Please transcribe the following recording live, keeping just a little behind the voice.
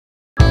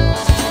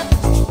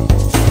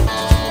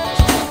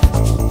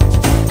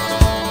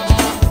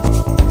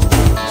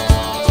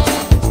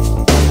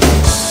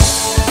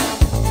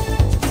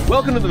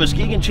Welcome to the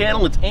Muskegon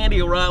channel. It's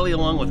Andy O'Reilly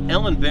along with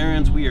Ellen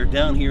Berrends. We are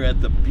down here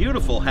at the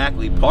beautiful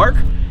Hackley Park.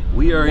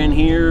 We are in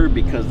here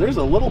because there's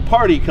a little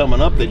party coming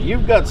up that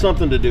you've got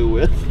something to do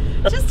with.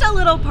 Just a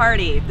little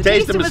party. The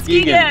Taste of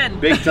Muskegon.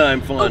 Big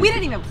time fun. Oh, we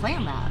didn't even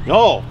plan that.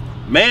 Oh,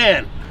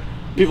 man.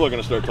 People are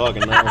going to start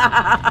talking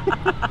now.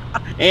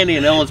 Andy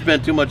and Ellen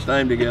spent too much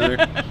time together.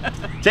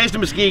 Taste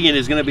of Muskegon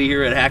is going to be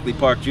here at Hackley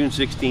Park June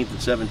 16th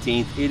and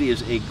 17th. It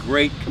is a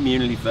great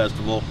community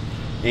festival.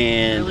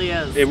 And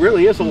it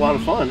really is a lot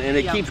of fun, and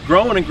it keeps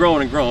growing and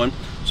growing and growing.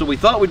 So we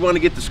thought we'd want to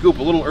get the scoop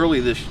a little early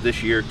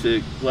this year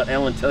to let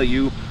Ellen tell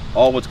you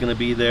all what's going to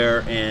be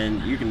there, and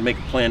you can make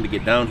a plan to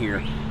get down here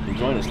and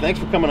join us.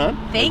 Thanks for coming on.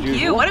 Thank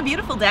you. What a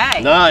beautiful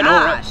day. No, I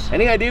know. Right?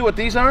 Any idea what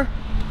these are?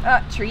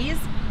 Trees.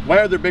 Why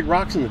are there big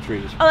rocks in the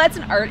trees? Oh, that's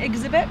an art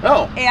exhibit.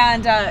 Oh.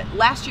 And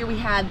last year we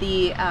had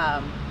the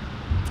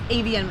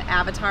avian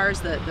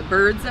avatars, the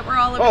birds that were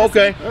all over the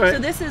city. All right. So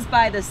this is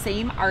by the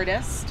same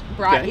artist,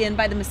 brought in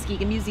by the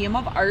Muskegon Museum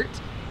of Art.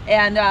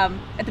 And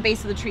at the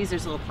base of the trees,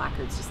 there's little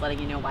placards just letting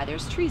you know why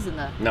there's trees in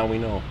the... Now we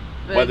know.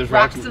 Why there's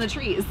rocks in the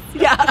trees.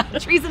 Yeah,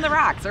 trees in the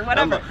rocks or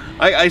whatever.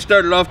 I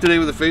started off today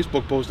with a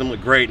Facebook post. I'm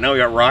like, great, now we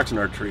got rocks in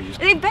our trees.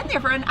 They've been there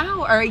for an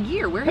hour or a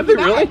year. Where have you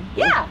been? Really?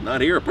 Yeah. Well, not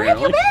here,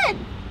 apparently. Where have you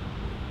been?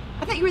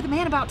 I thought you were the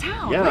man about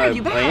town. Yeah, where have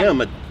you been? I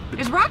am.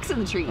 There's rocks in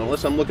the trees.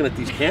 Unless I'm looking at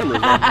these cameras.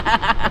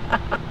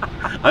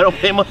 I don't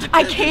pay much attention.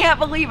 I can't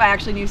believe I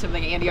actually knew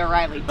something Andy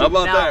O'Reilly didn't How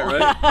about know.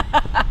 that,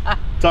 right?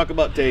 Talk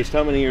about taste.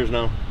 How many years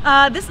now?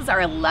 This is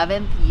our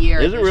 11th year.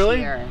 Is it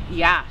really? Year.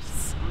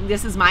 Yes.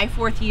 This is my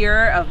 4th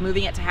year of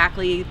moving it to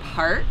Hackley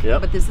Park,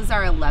 but this is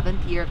our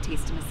 11th year of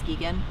Taste of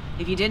Muskegon.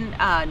 If you didn't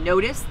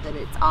notice that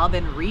it's all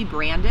been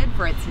rebranded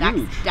for its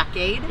next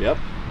decade. Yep.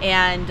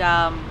 And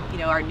you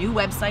know, our new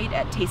website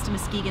at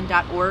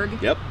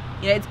tasteofmuskegon.org. Yep.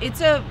 You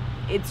know,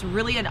 it's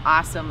really an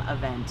awesome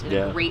event and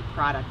a great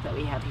product that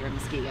we have here in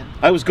Muskegon.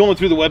 I was going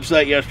through the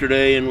website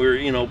yesterday and we were,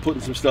 you know,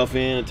 putting some stuff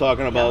in and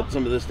talking about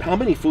some of this. How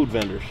many food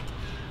vendors?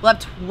 We'll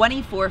have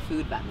 24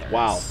 food vendors.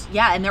 Wow.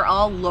 Yeah, and they're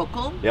all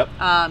local. Yep.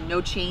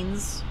 No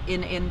chains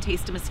in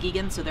Taste of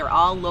Muskegon, so they're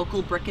all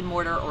local brick and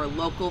mortar or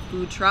local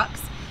food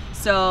trucks.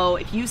 So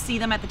if you see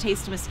them at the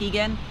Taste of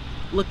Muskegon,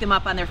 look them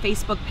up on their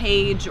Facebook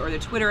page or their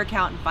Twitter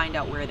account and find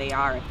out where they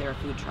are if they're a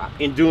food truck.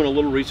 In doing a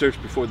little research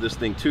before this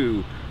thing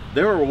too,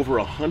 there are over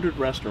 100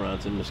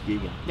 restaurants in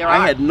Muskegon.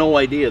 I had no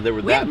idea there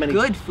were that many.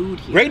 Good food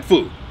here. Great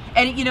food.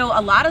 And you know, a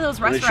lot of those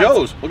restaurants... And it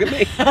shows. Look at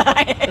me.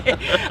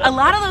 A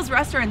lot of those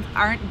restaurants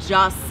aren't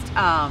just,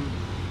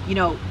 you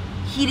know,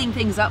 heating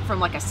things up from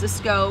like a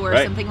Cisco or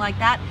something like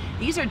that.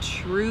 These are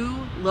true,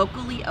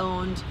 locally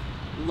owned,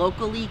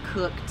 locally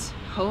cooked,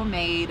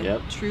 homemade,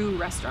 true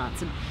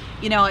restaurants. And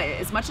you know,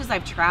 as much as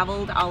I've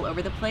traveled all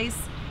over the place,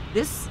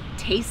 this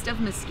Taste of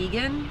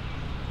Muskegon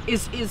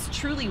is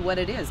truly what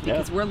it is,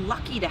 because we're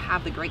lucky to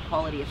have the great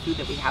quality of food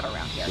that we have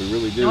around here. We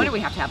really do. No wonder we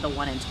have to have the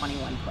 1 in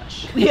 21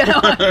 push, you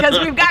know, because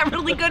we've got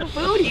really good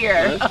food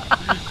here.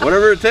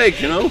 Whatever it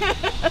takes, you know.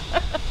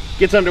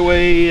 Gets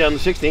underway on the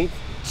 16th.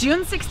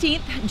 June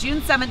 16th,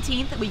 June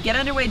 17th. We get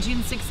underway June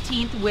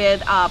 16th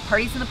with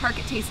Parties in the Park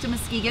at Taste of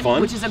Muskegon,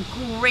 which is a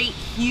great,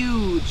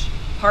 huge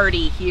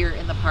party here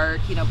in the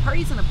park. You know,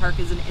 Parties in the Park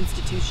is an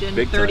institution,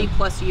 30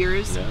 plus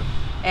years. Yeah.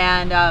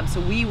 And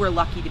so we were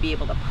lucky to be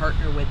able to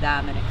partner with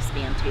them and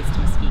expand Taste of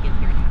Muskegon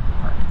here in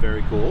Hackley Park.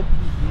 Very cool.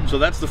 So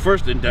that's the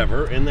first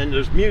endeavor, and then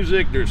there's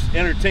music, there's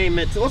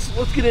entertainment. So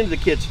let's get into the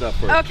kids stuff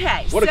first.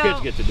 Okay. What do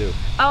kids get to do?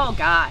 Oh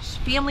gosh,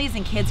 families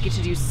and kids get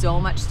to do so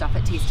much stuff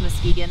at Taste of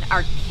Muskegon.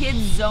 Our Kids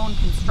Zone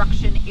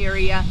construction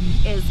area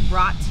is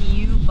brought to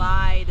you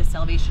by the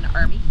Salvation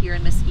Army here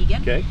in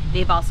Muskegon. Okay.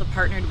 They've also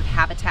partnered with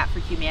Habitat for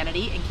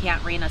Humanity and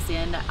Can't Rein Us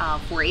In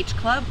 4-H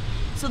Club.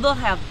 So they'll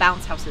have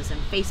bounce houses and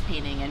face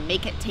painting and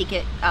make it, take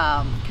it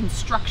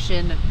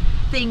construction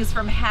things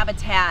from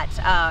Habitat.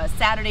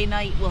 Saturday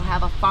night we'll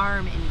have a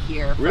farm in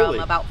here from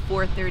about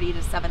 4:30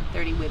 to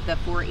 7:30 with the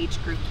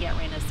 4-H group Can't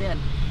Rein Us In.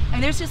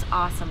 And there's just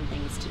awesome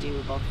things to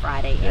do both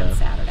Friday and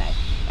Saturday.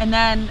 And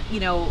then, you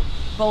know,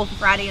 both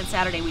Friday and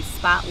Saturday we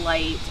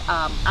spotlight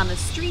on the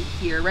street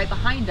here right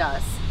behind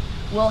us.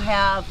 We'll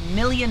have $1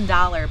 million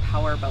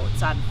power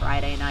boats on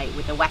Friday night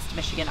with the West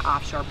Michigan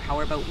Offshore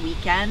Powerboat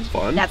Weekend.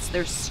 Fun. That's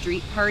their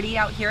street party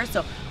out here.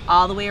 So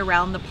all the way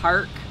around the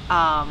park,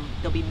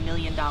 there'll be $1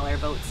 million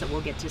boats that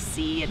we'll get to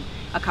see, and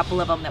a couple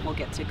of them that we'll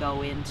get to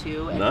go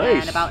into. And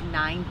then about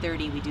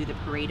 9:30 we do the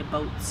parade of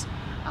boats.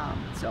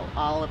 So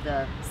all of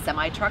the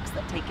semi trucks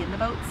that take in the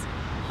boats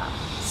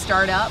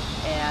start up,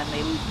 and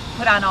they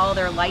put on all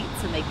their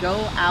lights and they go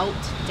out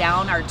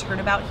down our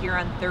turnabout here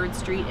on 3rd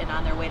Street and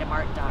on their way to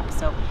Martin Dock.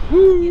 So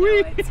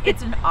you know,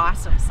 it's an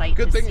awesome sight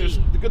to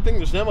see. Good thing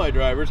the semi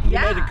drivers. Can you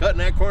imagine cutting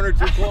that corner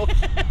too close?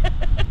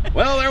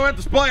 Well, there went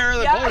the spoiler.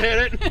 The boat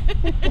hit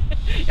it.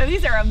 Yeah,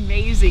 these are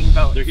amazing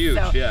boats. They're huge.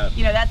 So, yeah.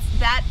 You know,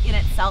 that in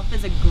itself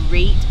is a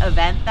great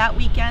event that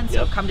weekend.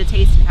 So come to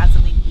Taste and have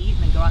something to eat,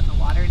 and then go out in the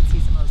water and see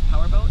some of those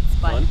power boats.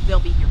 But they'll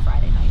be here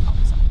Friday night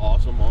also.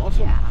 Awesome,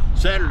 awesome. Yeah.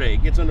 Saturday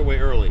gets underway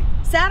early.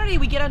 Saturday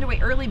we get underway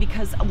early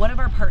because one of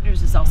our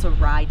partners is also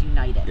Ride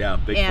United. Yeah,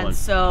 big fun. And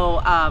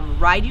so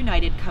Ride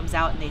United comes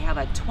out and they have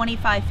a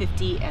 25,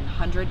 50, and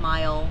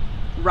 100-mile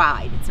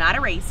ride. It's not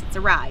a race, it's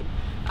a ride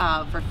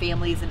for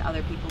families and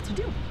other people to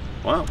do.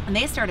 Wow. And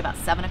they start about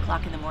 7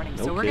 o'clock in the morning.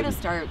 No so we're kidding. going to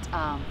start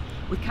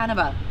with kind of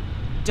a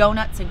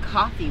donuts and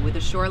coffee with the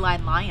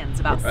Shoreline Lions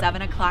about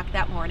 7 o'clock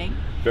that morning.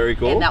 Very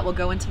cool. And that will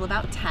go until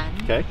about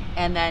 10. Okay.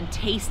 And then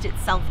Taste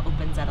itself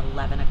opens at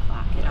 11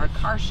 o'clock. And our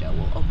car show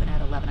will open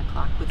at 11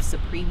 o'clock with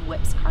Supreme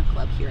Whips Car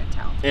Club here in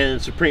town.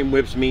 And Supreme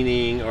Whips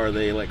meaning, are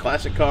they like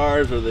classic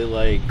cars? Or are they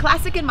like...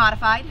 Classic and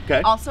modified.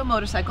 Okay. Also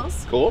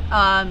motorcycles. Cool.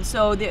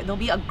 So there'll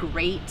be a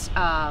great,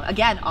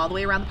 again, all the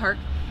way around the park,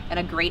 and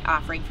a great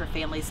offering for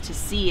families to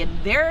see.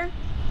 And their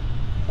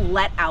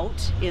let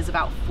out is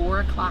about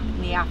 4 o'clock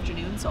in the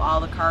afternoon. So all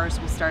the cars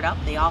will start up.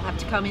 They all have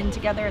to come in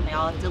together and they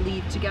all have to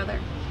leave together.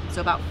 So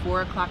about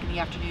 4 o'clock in the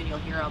afternoon, you'll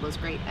hear all those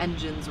great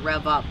engines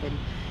rev up and,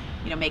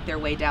 you know, make their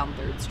way down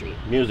 3rd Street.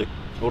 Music.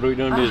 What are we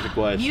doing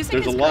music-wise? Music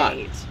There's is a lot.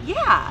 great.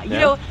 Yeah. You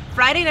know,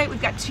 Friday night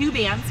we've got 2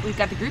 bands. We've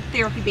got the Group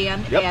Therapy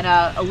Band and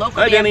a local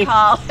band Denny.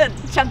 called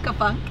Chunka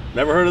Funk.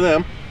 Never heard of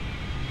them.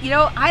 You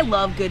know, I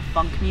love good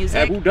funk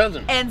music. Who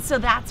doesn't? And so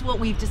that's what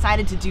we've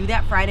decided to do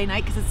that Friday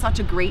night because it's such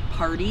a great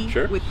party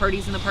with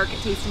Parties in the Park at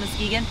Taste of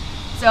Muskegon.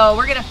 So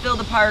we're going to fill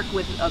the park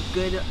with a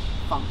good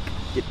funk.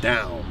 Get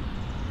down.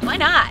 Why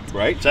not?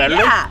 Right,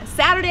 Saturday? Yeah,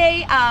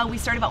 Saturday we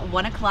start about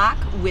 1 o'clock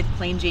with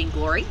Plain Jane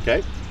Glory.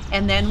 Okay.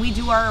 And then we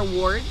do our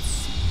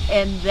awards.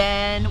 And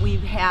then we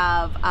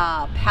have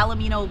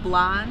Palomino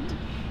Blonde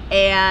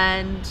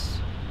and...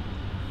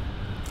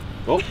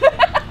 Oh.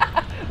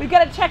 We've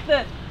got to check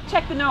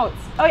the notes.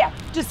 Oh yeah,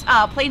 just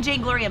Plain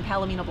Jane Glory and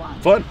Palomino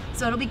Blonde. Fun.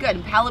 So it'll be good.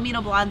 And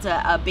Palomino Blonde's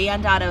a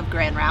band out of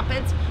Grand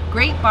Rapids.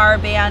 Great bar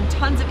band,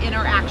 tons of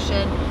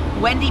interaction.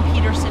 Wendy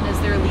Peterson is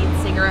their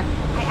lead singer.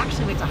 I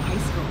actually went to high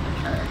school with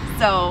her.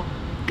 So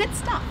good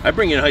stuff. I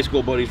bring in high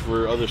school buddies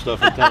for other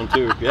stuff in town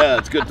too. Yeah,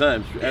 it's good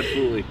times.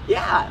 Absolutely.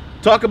 Yeah.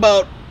 Talk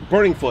about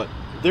Burning Foot.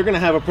 They're going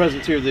to have a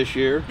presence here this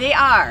year. They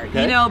are.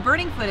 Okay. You know,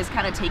 Burning Foot has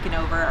kind of taken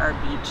over our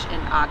beach in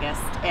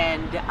August,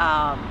 and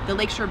the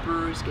Lakeshore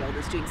Brewers Guild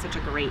is doing such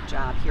a great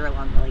job here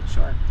along the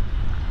lakeshore,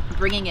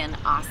 bringing in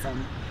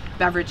awesome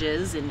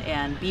beverages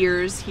and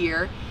beers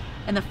here.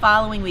 And the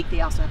following week,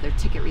 they also have their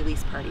ticket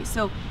release party.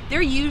 So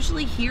they're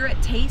usually here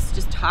at Taste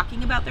just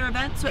talking about their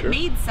event, so it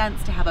made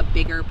sense to have a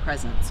bigger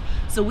presence.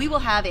 So we will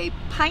have a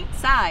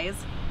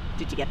pint-size,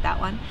 did you get that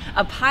one?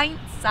 A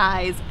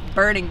pint-size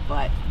Burning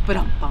Foot, but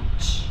a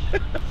bunch.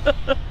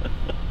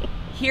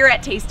 Here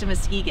at Taste of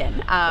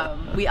Muskegon.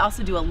 We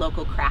also do a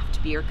local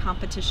craft beer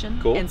competition.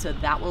 Cool. And so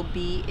that will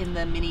be in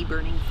the mini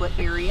Burning Foot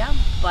area.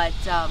 But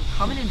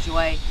come and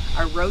enjoy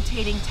our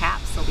rotating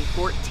taps. There'll be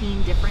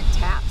 14 different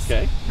taps,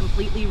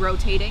 completely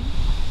rotating.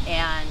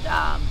 And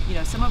you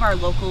know, some of our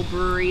local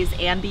breweries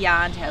and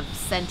beyond have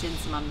sent in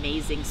some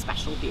amazing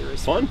special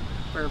beers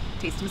for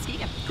Taste of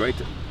Muskegon. Great.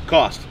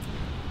 Cost?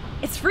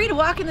 It's free to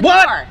walk in the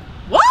door.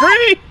 What?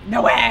 Free?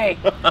 No way.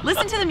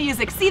 Listen to the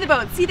music, see the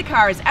boats, see the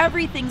cars,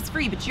 everything's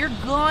free, but you're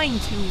going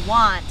to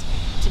want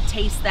to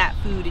taste that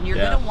food, and you're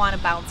going to want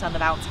to bounce on the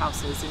bounce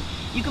houses. And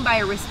you can buy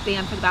a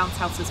wristband for the bounce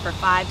houses for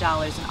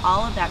 $5, and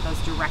all of that goes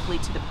directly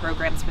to the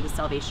programs for the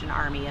Salvation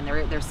Army and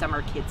their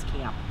summer kids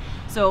camp.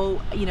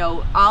 So, you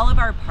know, all of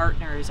our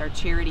partners, our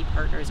charity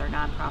partners, our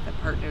nonprofit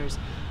partners,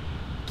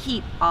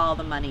 keep all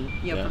the money,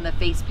 you know, from the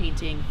face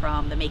painting,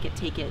 from the Make It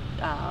Take It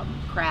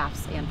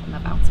crafts, and from the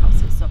bounce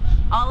houses. So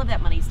all of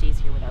that money stays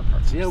here with our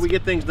partners. Yeah, we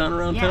get things done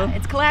around town. Yeah,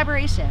 it's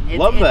collaboration.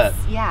 Love that.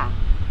 Yeah,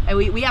 and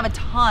we have a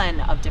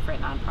ton of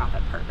different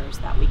nonprofit partners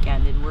that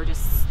weekend, and we're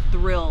just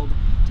thrilled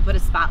to put a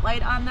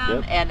spotlight on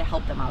them and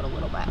help them out a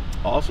little bit.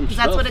 Awesome stuff. Because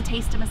that's what a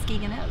Taste of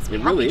Muskegon is. We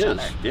it help really each is.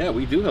 other. Yeah,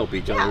 we do help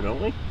each other,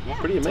 don't we? Yeah,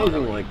 pretty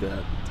amazing like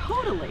that.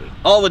 Totally.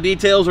 All the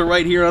details are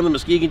right here on the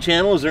Muskegon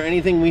channel. Is there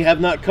anything we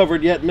have not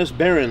covered yet, Miss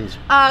Berrends?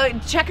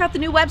 Check out the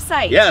new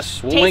website.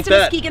 Yes, we'll link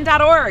that.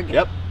 tasteofmuskegon.org.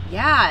 Yep.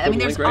 Yeah, I mean,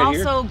 there's right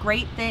also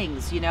great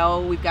things. You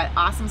know, we've got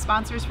awesome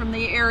sponsors from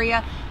the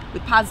area,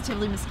 with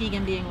Positively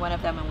Muskegon being one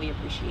of them, and we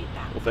appreciate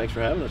that. Well, thanks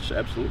for having us.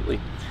 Absolutely.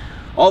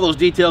 All those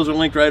details are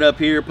linked right up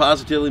here.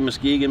 Positively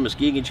Muskegon,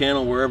 Muskegon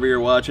channel, wherever you're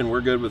watching.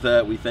 We're good with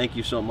that. We thank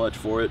you so much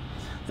for it.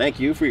 Thank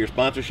you for your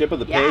sponsorship of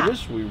the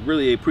pages. We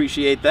really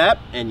appreciate that.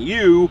 And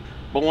you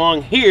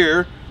belong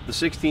here, the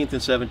 16th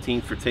and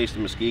 17th for Taste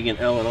of Muskegon.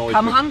 Ellen, always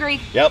come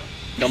hungry. Yep,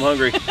 come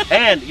hungry.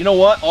 And you know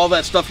what? All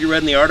that stuff you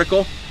read in the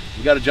article,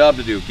 you got a job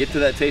to do. Get to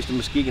that Taste of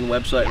Muskegon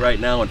website right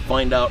now and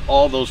find out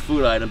all those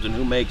food items and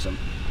who makes them.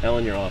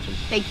 Ellen, you're awesome.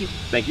 Thank you.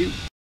 Thank you.